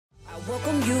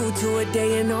you to a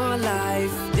day in our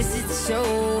life. This is the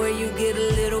show where you get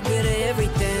a little bit of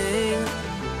everything.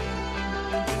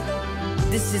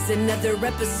 This is another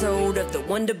episode of the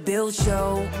Wonder Bill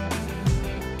Show.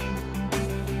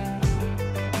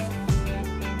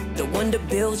 The Wonder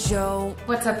Bill Show.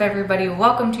 What's up, everybody?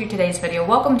 Welcome to today's video.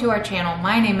 Welcome to our channel.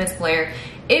 My name is Blair.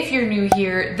 If you're new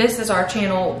here, this is our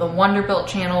channel, the Wonderbuilt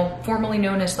channel, formerly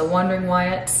known as the Wondering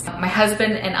Wyatts. My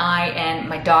husband and I and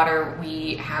my daughter,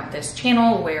 we have this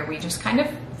channel where we just kind of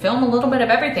film a little bit of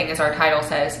everything, as our title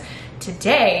says.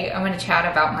 Today, I'm going to chat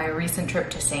about my recent trip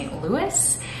to St.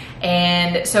 Louis.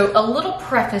 And so a little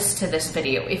preface to this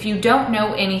video. If you don't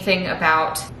know anything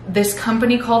about this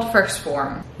company called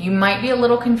PHORM, you might be a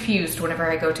little confused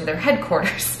whenever I go to their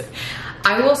headquarters.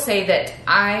 I will say that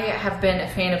I have been a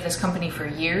fan of this company for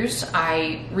years.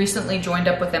 I recently joined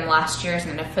up with them last year as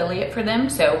an affiliate for them.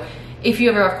 So if you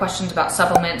ever have questions about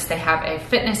supplements, they have a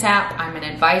fitness app. I'm an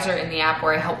advisor in the app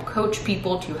where I help coach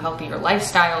people to healthier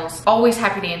lifestyles. Always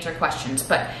happy to answer questions.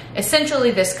 But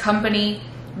essentially this company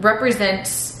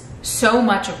represents so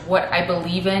much of what I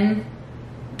believe in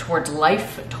towards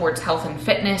life, towards health and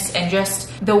fitness, and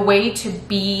just the way to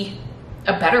be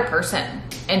a better person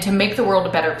and to make the world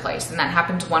a better place. And that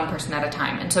happens one person at a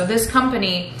time. And so this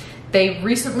company, they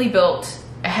recently built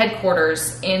a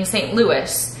headquarters in St.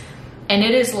 Louis, and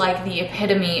it is like the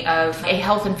epitome of a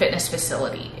health and fitness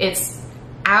facility. It's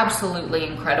absolutely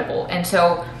incredible. And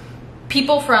so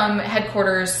people from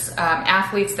headquarters,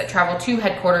 athletes that travel to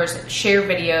headquarters, share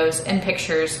videos and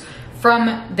pictures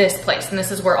from this place. And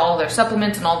this is where all their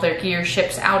supplements and all their gear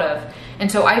ships out of.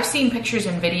 And so I've seen pictures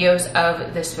and videos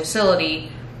of this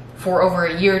facility for over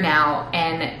a year now,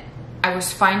 and I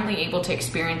was finally able to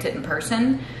experience it in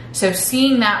person. So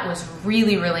seeing that was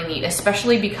really, really neat,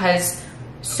 especially because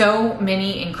so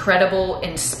many incredible,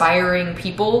 inspiring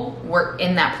people were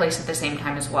in that place at the same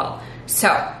time as well.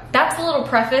 So that's a little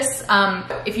preface.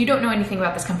 If you don't know anything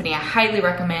about this company, I highly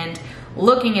recommend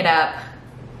looking it up.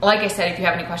 Like I said, if you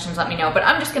have any questions, let me know. But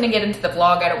I'm just gonna get into the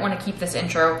vlog. I don't wanna keep this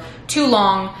intro too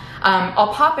long.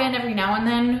 I'll pop in every now and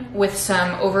then with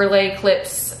some overlay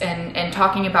clips and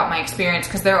talking about my experience,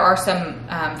 because there are some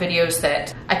videos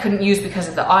that I couldn't use because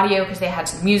of the audio, because they had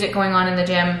some music going on in the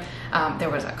gym.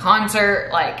 There was a concert,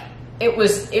 like it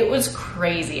was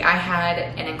crazy. I had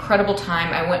an incredible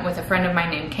time. I went with a friend of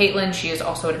mine named Caitlin. She is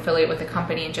also an affiliate with the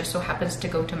company and just so happens to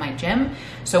go to my gym.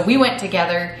 So we went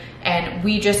together and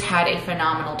we just had a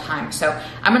phenomenal time. So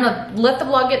I'm gonna let the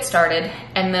vlog get started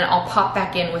and then I'll pop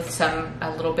back in with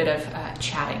a little bit of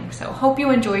chatting. So hope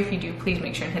you enjoy. If you do, please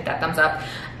make sure and hit that thumbs up.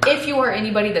 If you are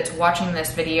anybody that's watching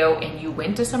this video and you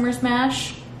went to Summer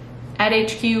Smash at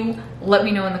HQ, let me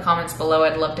know in the comments below.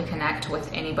 I'd love to connect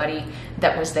with anybody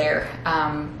that was there,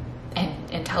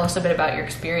 and tell us a bit about your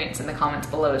experience in the comments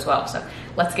below as well. So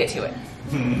let's get to it.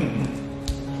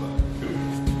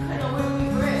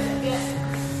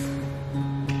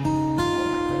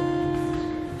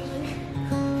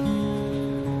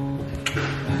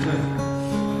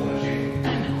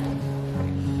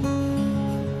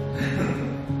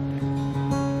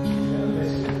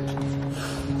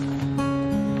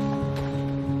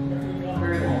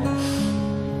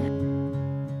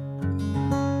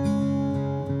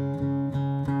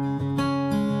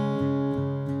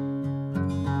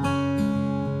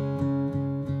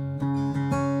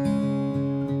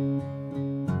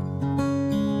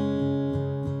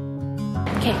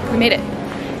 Okay, we made it.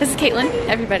 This is Caitlin,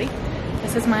 everybody.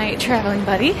 This is my traveling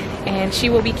buddy, and she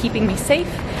will be keeping me safe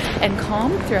and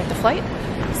calm throughout the flight.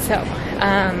 So,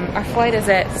 our flight is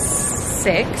at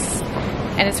 6,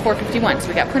 and it's 4:51, so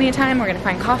we got plenty of time. We're gonna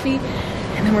find coffee,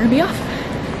 and then we're gonna be off.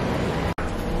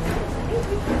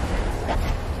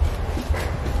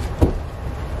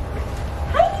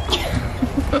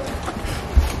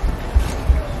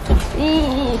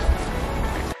 Ooh.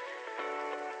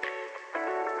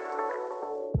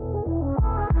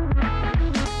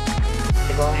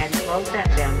 Go ahead and close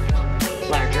that down.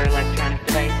 Larger electronic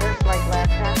devices like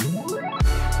laptops.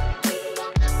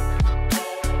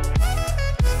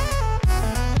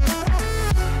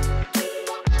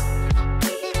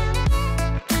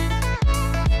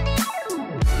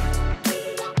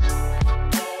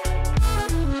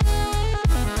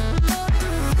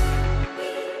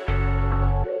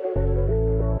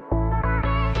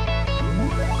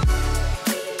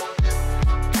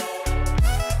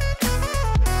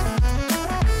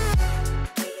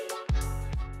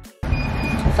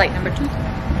 Flight number 2.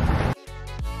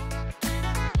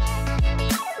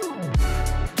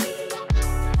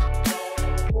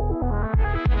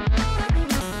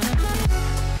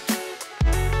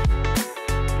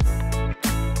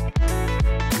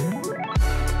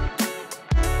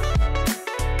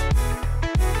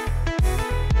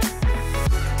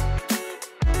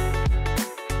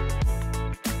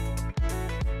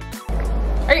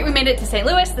 made it to St.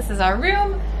 Louis. This is our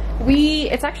room.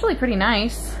 It's actually pretty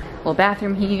nice. Little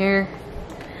bathroom here.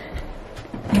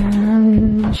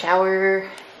 Shower,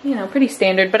 you know, pretty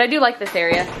standard, but I do like this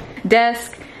area.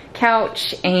 Desk,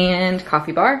 couch, and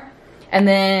coffee bar. And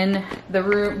then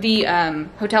the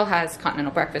hotel has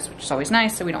continental breakfast, which is always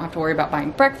nice, so we don't have to worry about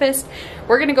buying breakfast.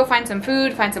 We're gonna go find some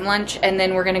food, find some lunch, and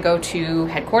then we're gonna go to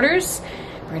headquarters.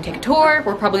 We're gonna take a tour.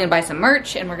 We're probably gonna buy some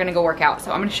merch, and we're gonna go work out.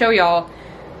 So I'm gonna show y'all.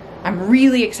 I'm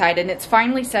really excited, and it's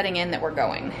finally setting in that we're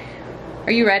going.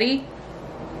 Are you ready?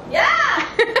 Yeah!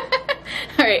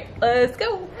 All right, let's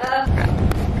go. That's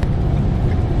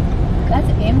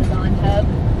an Amazon hub.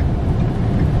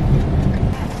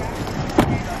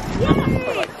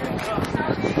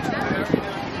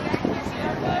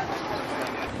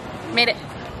 Made it.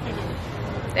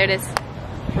 There it is.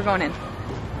 We're going in.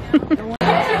 Look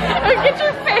at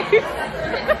your face.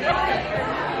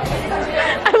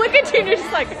 I look at you and you're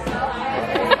just like,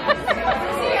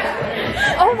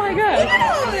 oh my god.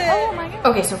 Oh my god.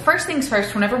 Okay, so first things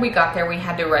first, whenever we got there, we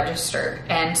had to register.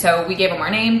 And so we gave them our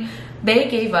name. They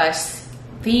gave us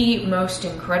the most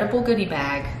incredible goodie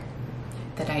bag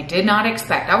that I did not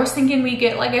expect. I was thinking we'd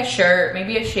get like a shirt,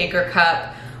 maybe a shaker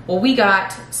cup. Well, we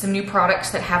got some new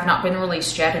products that have not been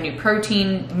released yet, a new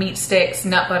protein, meat sticks,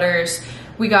 nut butters.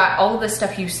 We got all of the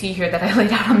stuff you see here that I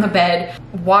laid out on the bed.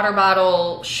 Water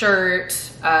bottle, shirt,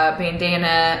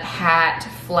 bandana, hat,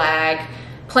 flag,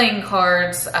 playing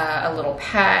cards, a little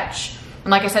patch. And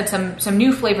like I said, some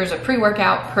new flavors of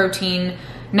pre-workout, protein,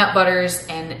 nut butters,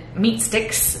 and meat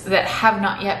sticks that have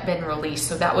not yet been released.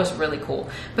 So that was really cool.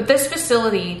 But this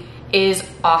facility is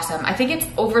awesome. I think it's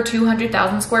over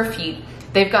 200,000 square feet.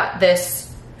 They've got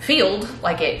this field,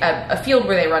 like a field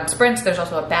where they run sprints. There's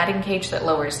also a batting cage that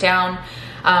lowers down.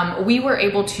 We were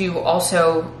able to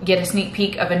also get a sneak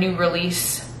peek of a new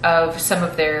release of some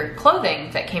of their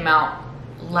clothing that came out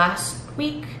last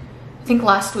week.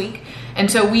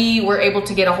 And so we were able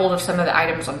to get a hold of some of the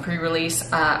items on pre-release.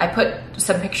 I put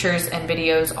some pictures and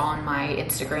videos on my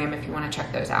Instagram if you want to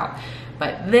check those out.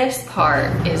 But this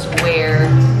part is where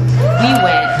we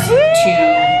went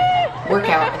to work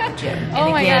out at the gym.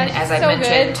 And again, as I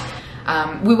mentioned,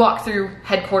 we walked through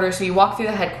headquarters. So you walk through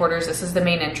the headquarters. This is the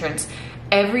main entrance.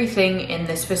 Everything in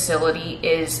this facility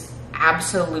is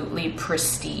absolutely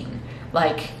pristine.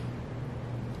 Like,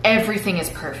 everything is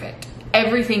perfect.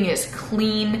 Everything is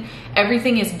clean.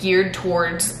 Everything is geared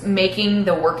towards making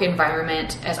the work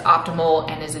environment as optimal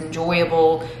and as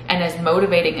enjoyable and as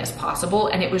motivating as possible.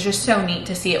 And it was just so neat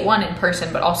to see it, one, in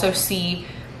person, but also see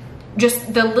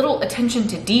just the little attention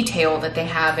to detail that they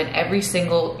have in every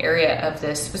single area of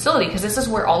this facility, because this is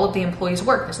where all of the employees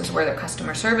work. This is where their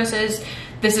customer service is.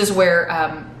 This is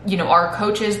where, you know, our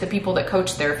coaches, the people that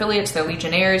coach their affiliates, their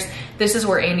Legionnaires. This is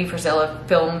where Andy Frisella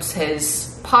films his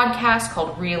podcast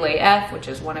called Real AF, which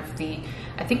is one of the,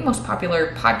 I think, most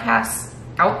popular podcasts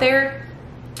out there.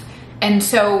 And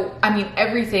so, I mean,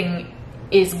 everything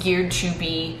is geared to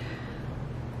be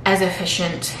as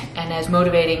efficient and as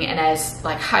motivating and as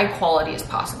like high quality as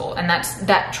possible. And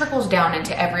that trickles down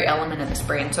into every element of this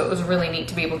brand. So it was really neat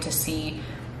to be able to see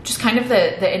just kind of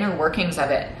the inner workings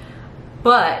of it.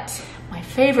 But my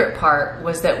favorite part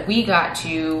was that we got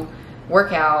to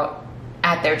work out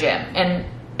at their gym. And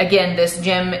again, this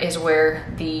gym is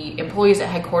where the employees at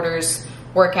headquarters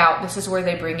work out. This is where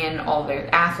they bring in all their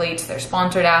athletes, their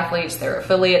sponsored athletes, their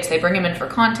affiliates. They bring them in for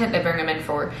content. They bring them in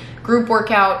for group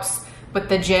workouts. But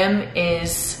the gym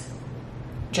is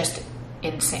just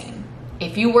insane.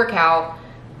 If you work out,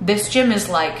 this gym is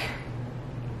like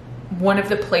one of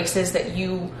the places that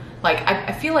you, like,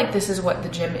 I feel like this is what the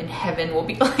gym in heaven will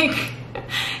be like.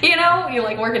 You know, you're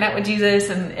like working out with Jesus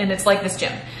and it's like this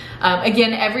gym.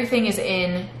 Again, everything is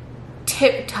in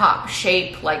tip-top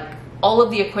shape. Like, all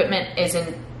of the equipment is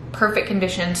in perfect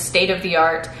condition, state of the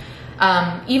art.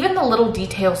 Even the little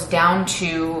details down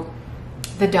to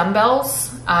the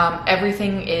dumbbells,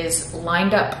 everything is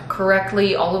lined up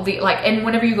correctly. All of the, like, and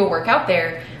whenever you go work out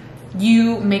there,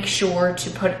 you make sure to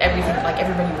put everything, like,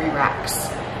 everybody re-racks.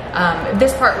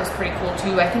 This part was pretty cool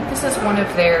too. I think this is one of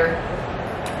their,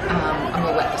 I'm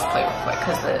gonna let this play real quick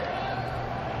because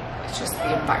it's just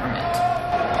the environment.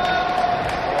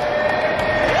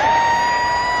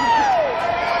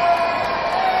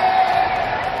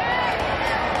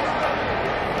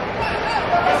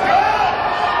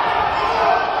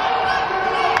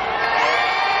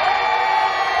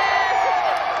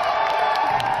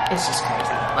 It's just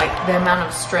crazy. Like, the amount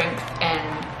of strength and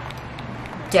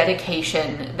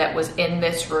dedication that was in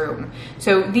this room.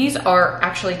 So these are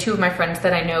actually two of my friends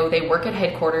that I know. They work at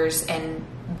headquarters, and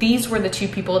these were the two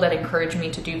people that encouraged me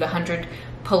to do the 100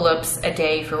 pull-ups a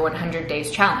day for 100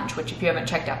 days challenge, which if you haven't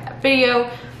checked out that video,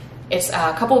 it's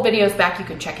a couple of videos back, you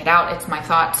can check it out. It's my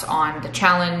thoughts on the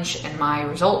challenge and my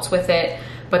results with it.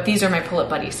 But these are my pull-up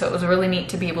buddies. So it was really neat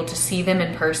to be able to see them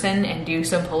in person and do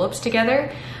some pull-ups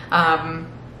together.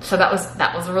 So that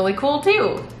was really cool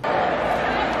too.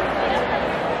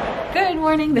 Good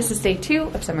morning, this is day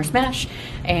 2 of Summer Smash,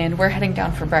 and we're heading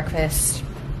down for breakfast.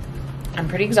 I'm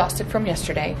pretty exhausted from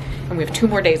yesterday, and we have 2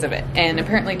 more days of it. And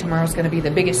apparently tomorrow's gonna be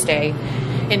the biggest day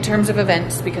in terms of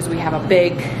events because we have a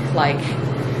big, like,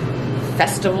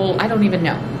 festival. I don't even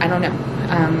know. I don't know.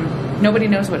 Nobody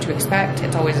knows what to expect.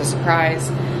 It's always a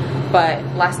surprise. But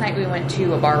last night we went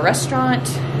to a bar restaurant.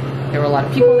 There were a lot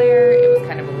of people there. It was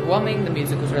kind of overwhelming. The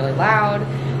music was really loud.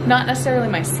 Not necessarily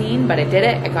my scene, but I did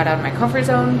it. I got out of my comfort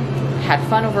zone, had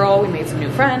fun overall. We made some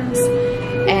new friends,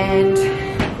 and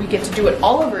we get to do it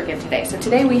all over again today. So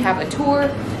today we have a tour.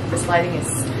 This lighting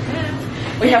is,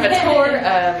 we have a tour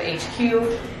of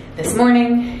HQ this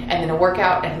morning, and then a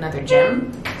workout at another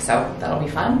gym. So that'll be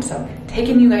fun. So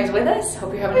taking you guys with us.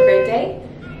 Hope you're having a great day.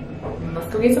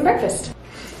 Let's go get some breakfast.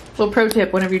 Little pro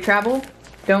tip, whenever you travel,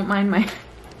 don't mind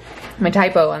my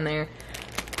typo on there.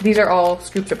 These are all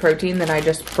scoops of protein that I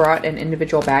just brought in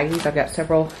individual baggies. I've got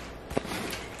several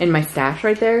in my stash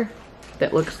right there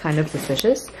that looks kind of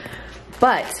suspicious.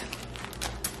 But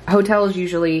hotels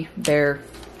usually, their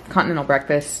continental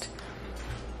breakfast,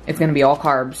 it's gonna be all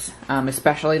carbs,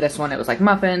 especially this one. It was like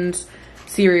muffins,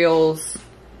 cereals,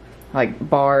 like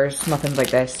bars, muffins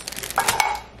like this.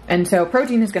 And so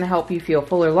protein is gonna help you feel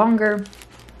fuller longer.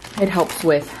 It helps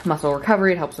with muscle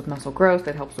recovery, it helps with muscle growth,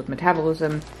 it helps with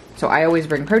metabolism. So I always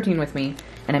bring protein with me,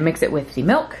 and I mix it with the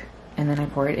milk, and then I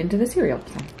pour it into the cereal.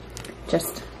 So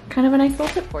just kind of a nice little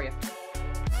tip for you.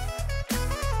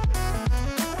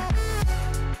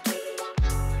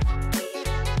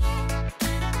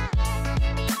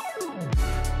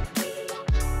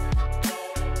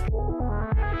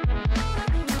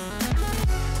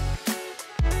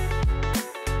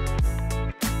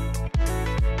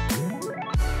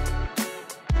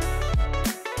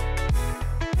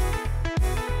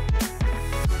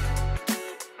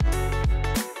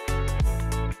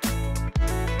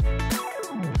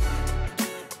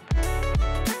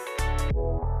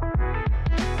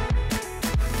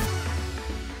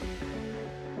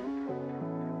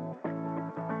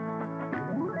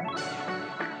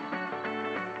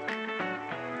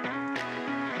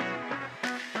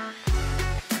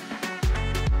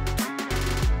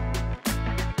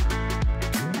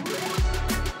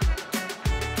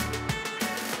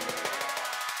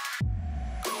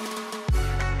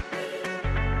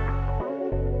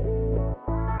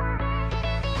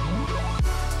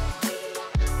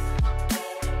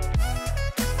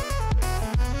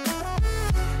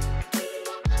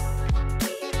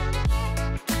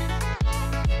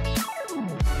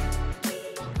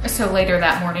 So later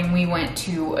that morning we went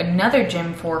to another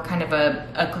gym for kind of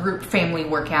a group family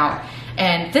workout,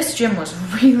 and this gym was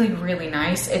really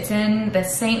nice. It's in the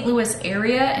St. Louis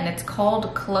area and it's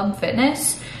called Club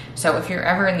Fitness. So if you're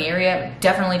ever in the area,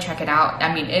 definitely check it out.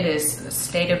 I mean, it is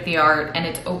state of the art and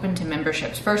it's open to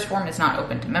memberships. First Form is not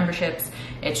open to memberships.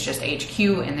 It's just HQ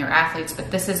and their athletes,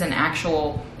 but this is an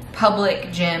actual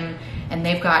public gym and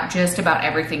they've got just about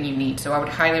everything you need. So I would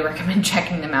highly recommend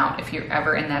checking them out if you're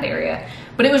ever in that area.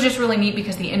 But it was just really neat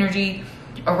because the energy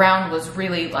around was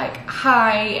really like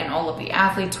high and all of the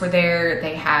athletes were there.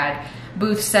 They had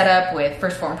booths set up with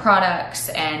First Form products,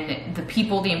 and the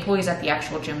people, the employees at the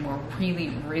actual gym were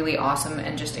really awesome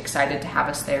and just excited to have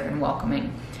us there and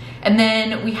welcoming. And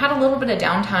then we had a little bit of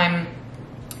downtime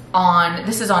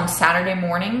this is on Saturday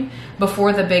morning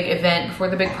before the big event, before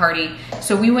the big party.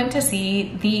 So we went to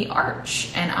see the Arch,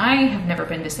 and I have never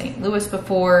been to St. Louis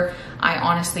before. I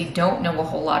honestly don't know a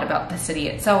whole lot about the city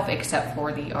itself except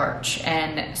for the Arch.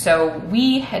 And so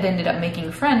we had ended up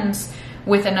making friends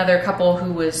with another couple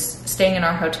who was staying in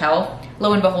our hotel.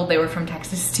 Lo and behold, they were from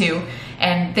Texas too,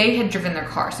 and they had driven their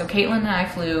car. So Caitlin and I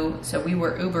flew, so we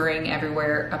were Ubering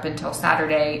everywhere up until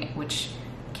Saturday, which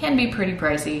can be pretty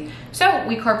pricey. So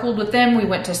we carpooled with them. We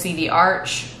went to see the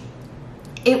Arch.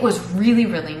 It was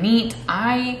really neat.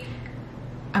 I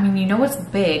mean, you know, it's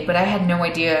big, but I had no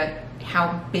idea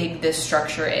how big this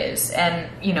structure is. And,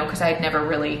 you know, because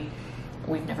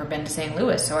we've never been to St.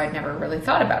 Louis, so I'd never really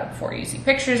thought about it before. You see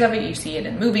pictures of it, you see it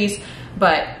in movies,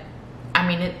 but I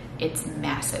mean, it's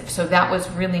massive. So that was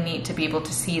really neat to be able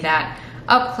to see that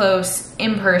up close,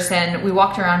 in person. We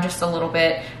walked around just a little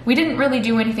bit. We didn't really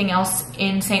do anything else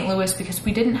in St. Louis because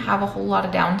we didn't have a whole lot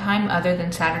of downtime other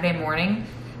than Saturday morning.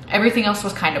 Everything else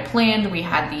was kind of planned. We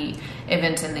had the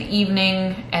events in the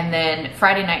evening, and then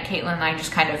Friday night, Caitlin and I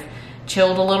just kind of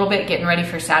chilled a little bit, getting ready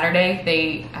for Saturday.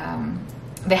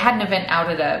 They had an event out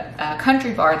at a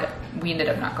country bar that we ended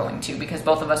up not going to because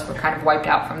both of us were kind of wiped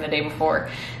out from the day before.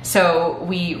 So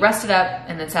we rested up,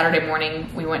 and then Saturday morning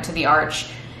we went to the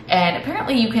arch, and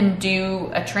apparently you can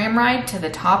do a tram ride to the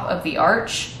top of the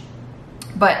arch,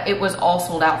 but it was all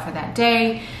sold out for that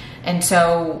day. And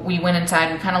so we went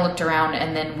inside, we kind of looked around,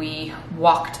 and then we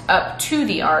walked up to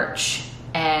the arch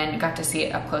and got to see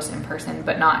it up close in person,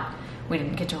 but we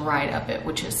didn't get to ride up it,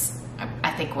 which is,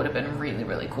 I think would have been really,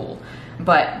 really cool.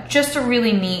 But just a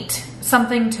really neat,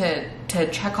 something to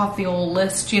check off the old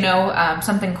list, you know,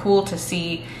 something cool to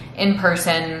see in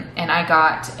person. And I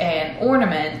got an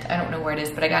ornament. I don't know where it is,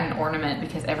 but I got an ornament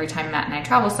because every time Matt and I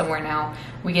travel somewhere now,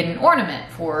 we get an ornament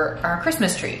for our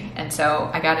Christmas tree. And so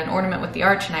I got an ornament with the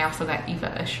arch, and I also got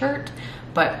Eva a shirt,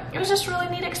 but it was just a really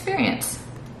neat experience.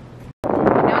 I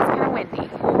know it's kind of windy,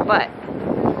 but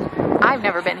I've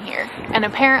never been here. And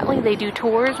apparently they do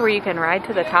tours where you can ride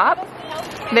to the top.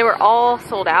 They were all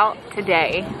sold out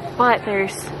today, but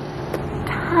there's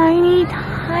tiny,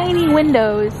 tiny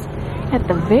windows at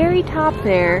the very top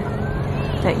there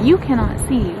that you cannot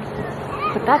see.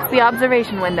 But that's the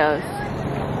observation windows.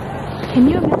 Can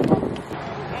you imagine?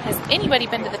 Has anybody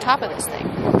been to the top of this thing?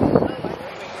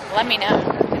 Let me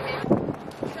know.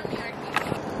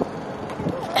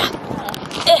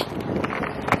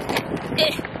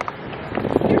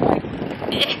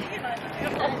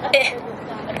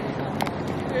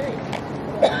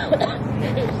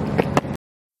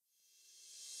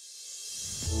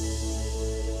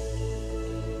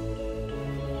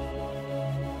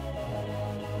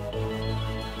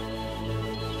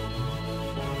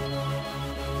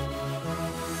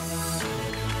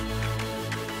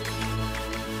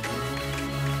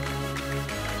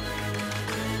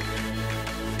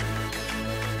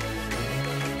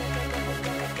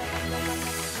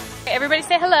 Everybody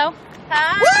say hello.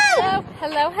 Hi. Woo!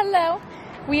 Hello, hello.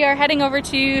 We are heading over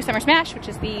to Summer Smash, which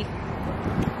is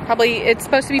it's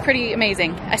supposed to be pretty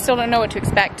amazing. I still don't know what to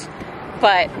expect,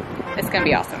 but it's gonna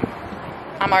be awesome.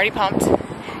 I'm already pumped.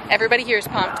 Everybody here is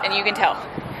pumped, and you can tell.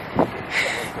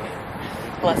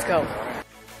 Let's go.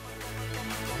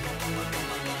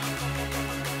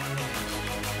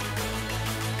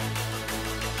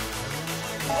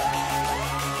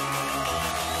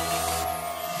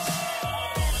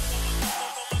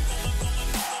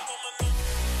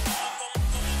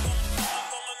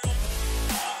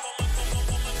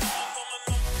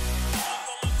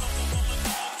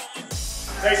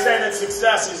 They say that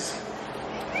success is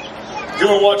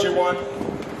doing what you want,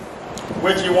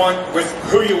 with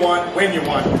who you want, when you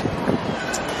want.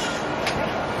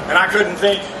 And I couldn't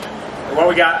think of what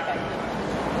we got.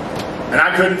 And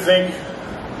I couldn't think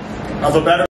of a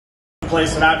better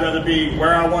place that I'd rather be,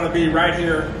 where I want to be, right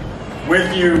here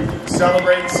with you,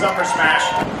 celebrating Summer Smash.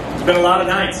 It's been a lot of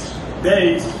nights,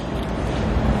 days,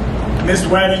 missed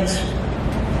weddings,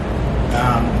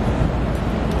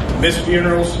 missed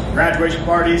funerals, graduation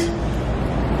parties.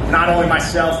 Not only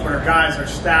myself, but our guys, our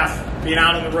staff, being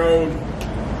out on the road.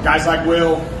 Guys like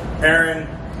Will, Aaron,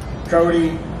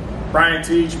 Cody, Brian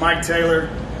Teach, Mike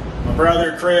Taylor, my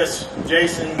brother, Chris,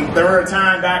 Jason. There were a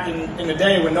time back in the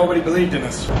day when nobody believed in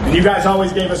us. And you guys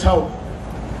always gave us hope.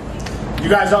 You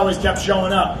guys always kept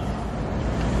showing up.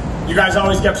 You guys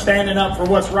always kept standing up for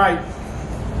what's right.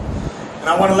 And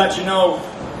I want to let you know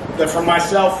that for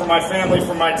myself, for my family,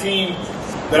 for my team,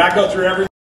 that I go through every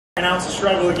ounce of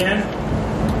struggle again.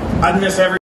 I'd miss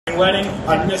every wedding.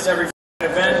 I'd miss every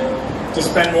event to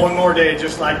spend one more day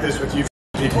just like this with you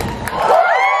people.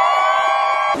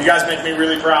 You guys make me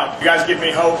really proud. You guys give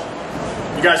me hope.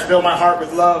 You guys fill my heart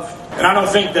with love. And I don't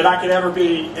think that I could ever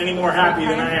be any more happy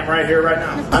than I am right here, right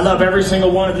now. I love every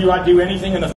single one of you. I'd do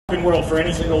anything in the fucking world for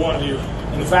any single one of you.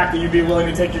 And the fact that you'd be willing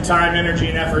to take your time, energy,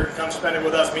 and effort and come spend it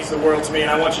with us means the world to me.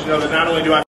 And I want you to know that not only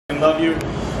do I love you,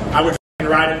 I would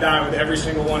ride and die with every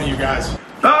single one of you guys.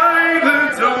 By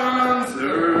the dawn's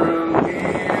early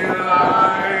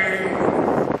light,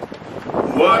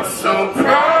 what so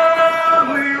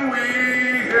proudly we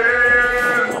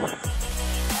hailed.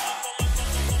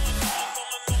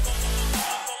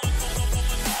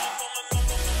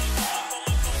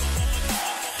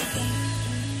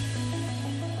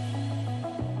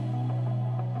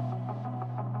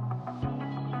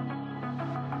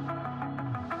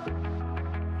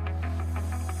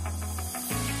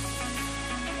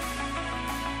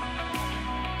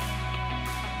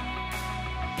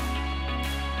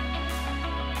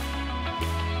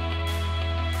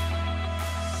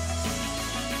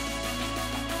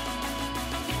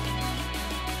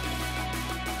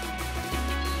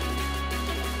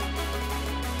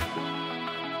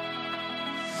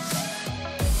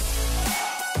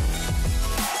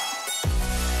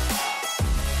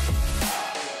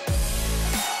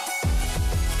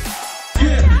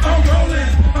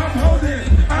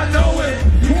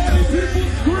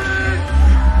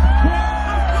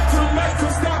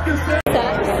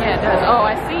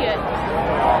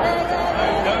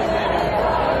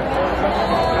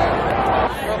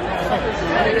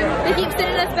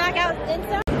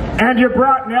 And you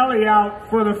brought Nelly out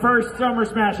for the first Summer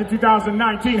Smash in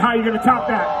 2019. How are you going to top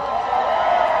that?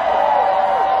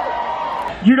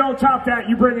 You don't top that,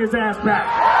 you bring his ass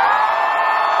back.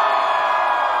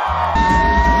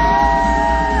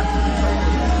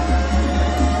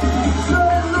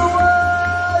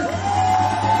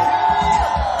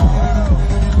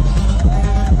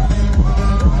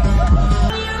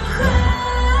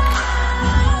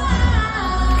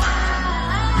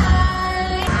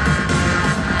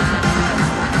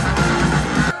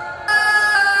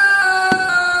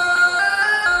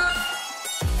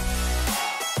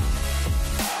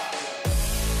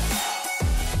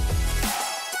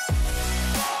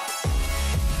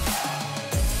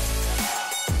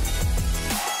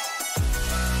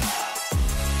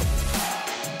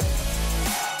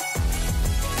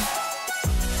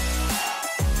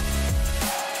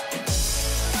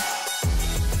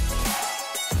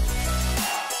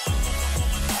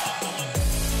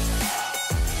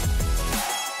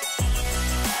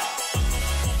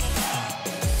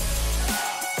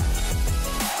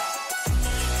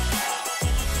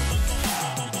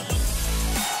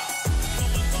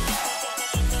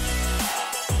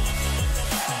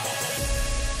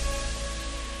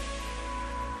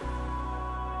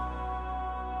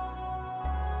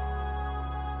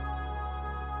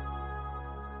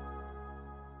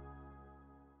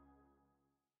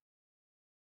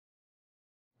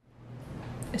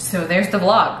 So there's the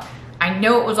vlog. I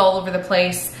know it was all over the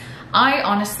place. I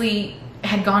honestly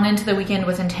had gone into the weekend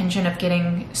with intention of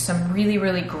getting some really,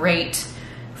 really great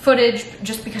footage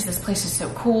just because this place is so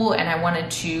cool and I wanted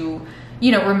to,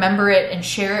 you know, remember it and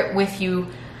share it with you.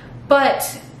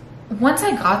 But once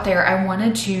I got there, I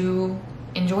wanted to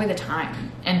enjoy the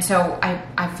time. And so I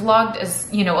vlogged as,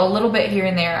 you know, a little bit here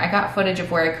and there. I got footage of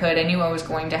where I could. I knew I was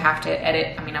going to have to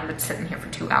edit. I mean, I've been sitting here for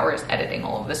 2 hours editing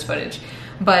all of this footage,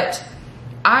 but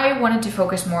I wanted to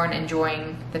focus more on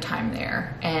enjoying the time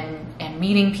there and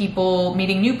meeting people,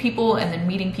 meeting new people, and then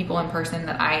meeting people in person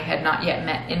that I had not yet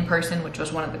met in person, which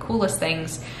was one of the coolest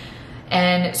things.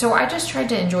 And so I just tried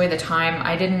to enjoy the time.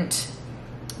 I didn't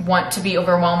want to be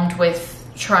overwhelmed with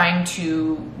trying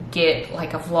to get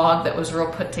like a vlog that was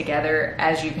real put together.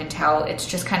 As you can tell, it's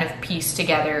just kind of pieced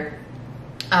together.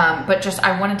 But just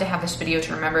I wanted to have this video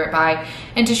to remember it by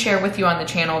and to share with you on the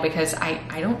channel because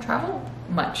I don't travel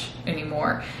much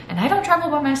anymore and I don't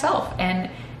travel by myself, and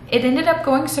it ended up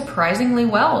going surprisingly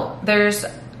well.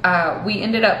 We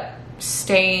ended up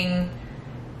staying,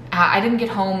 I didn't get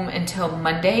home until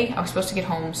Monday. I was supposed to get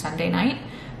home Sunday night,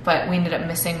 but we ended up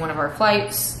missing one of our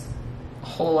flights, a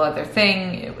whole other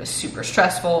thing. It was super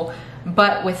stressful.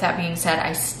 But with that being said,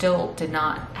 I still did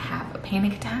not have a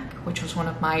panic attack, which was one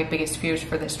of my biggest fears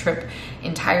for this trip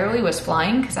entirely, was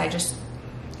flying, because I just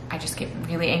get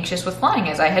really anxious with flying,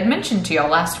 as I had mentioned to y'all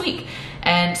last week.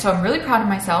 And so I'm really proud of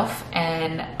myself,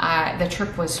 and the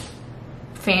trip was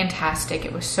fantastic.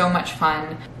 It was so much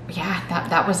fun. Yeah,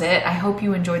 that was it. I hope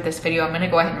you enjoyed this video. I'm gonna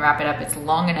go ahead and wrap it up. It's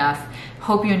long enough.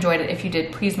 Hope you enjoyed it. If you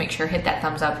did, please make sure hit that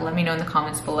thumbs up. Let me know in the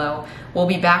comments below. We'll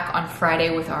be back on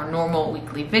Friday with our normal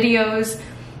weekly videos.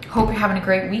 Hope you're having a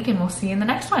great week, and we'll see you in the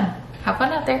next one. Have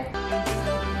fun out there.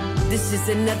 This is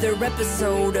another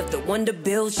episode of the Wonder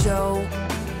Bill Show.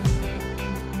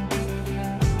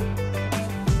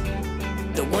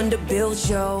 The Wonder Bill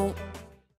Show.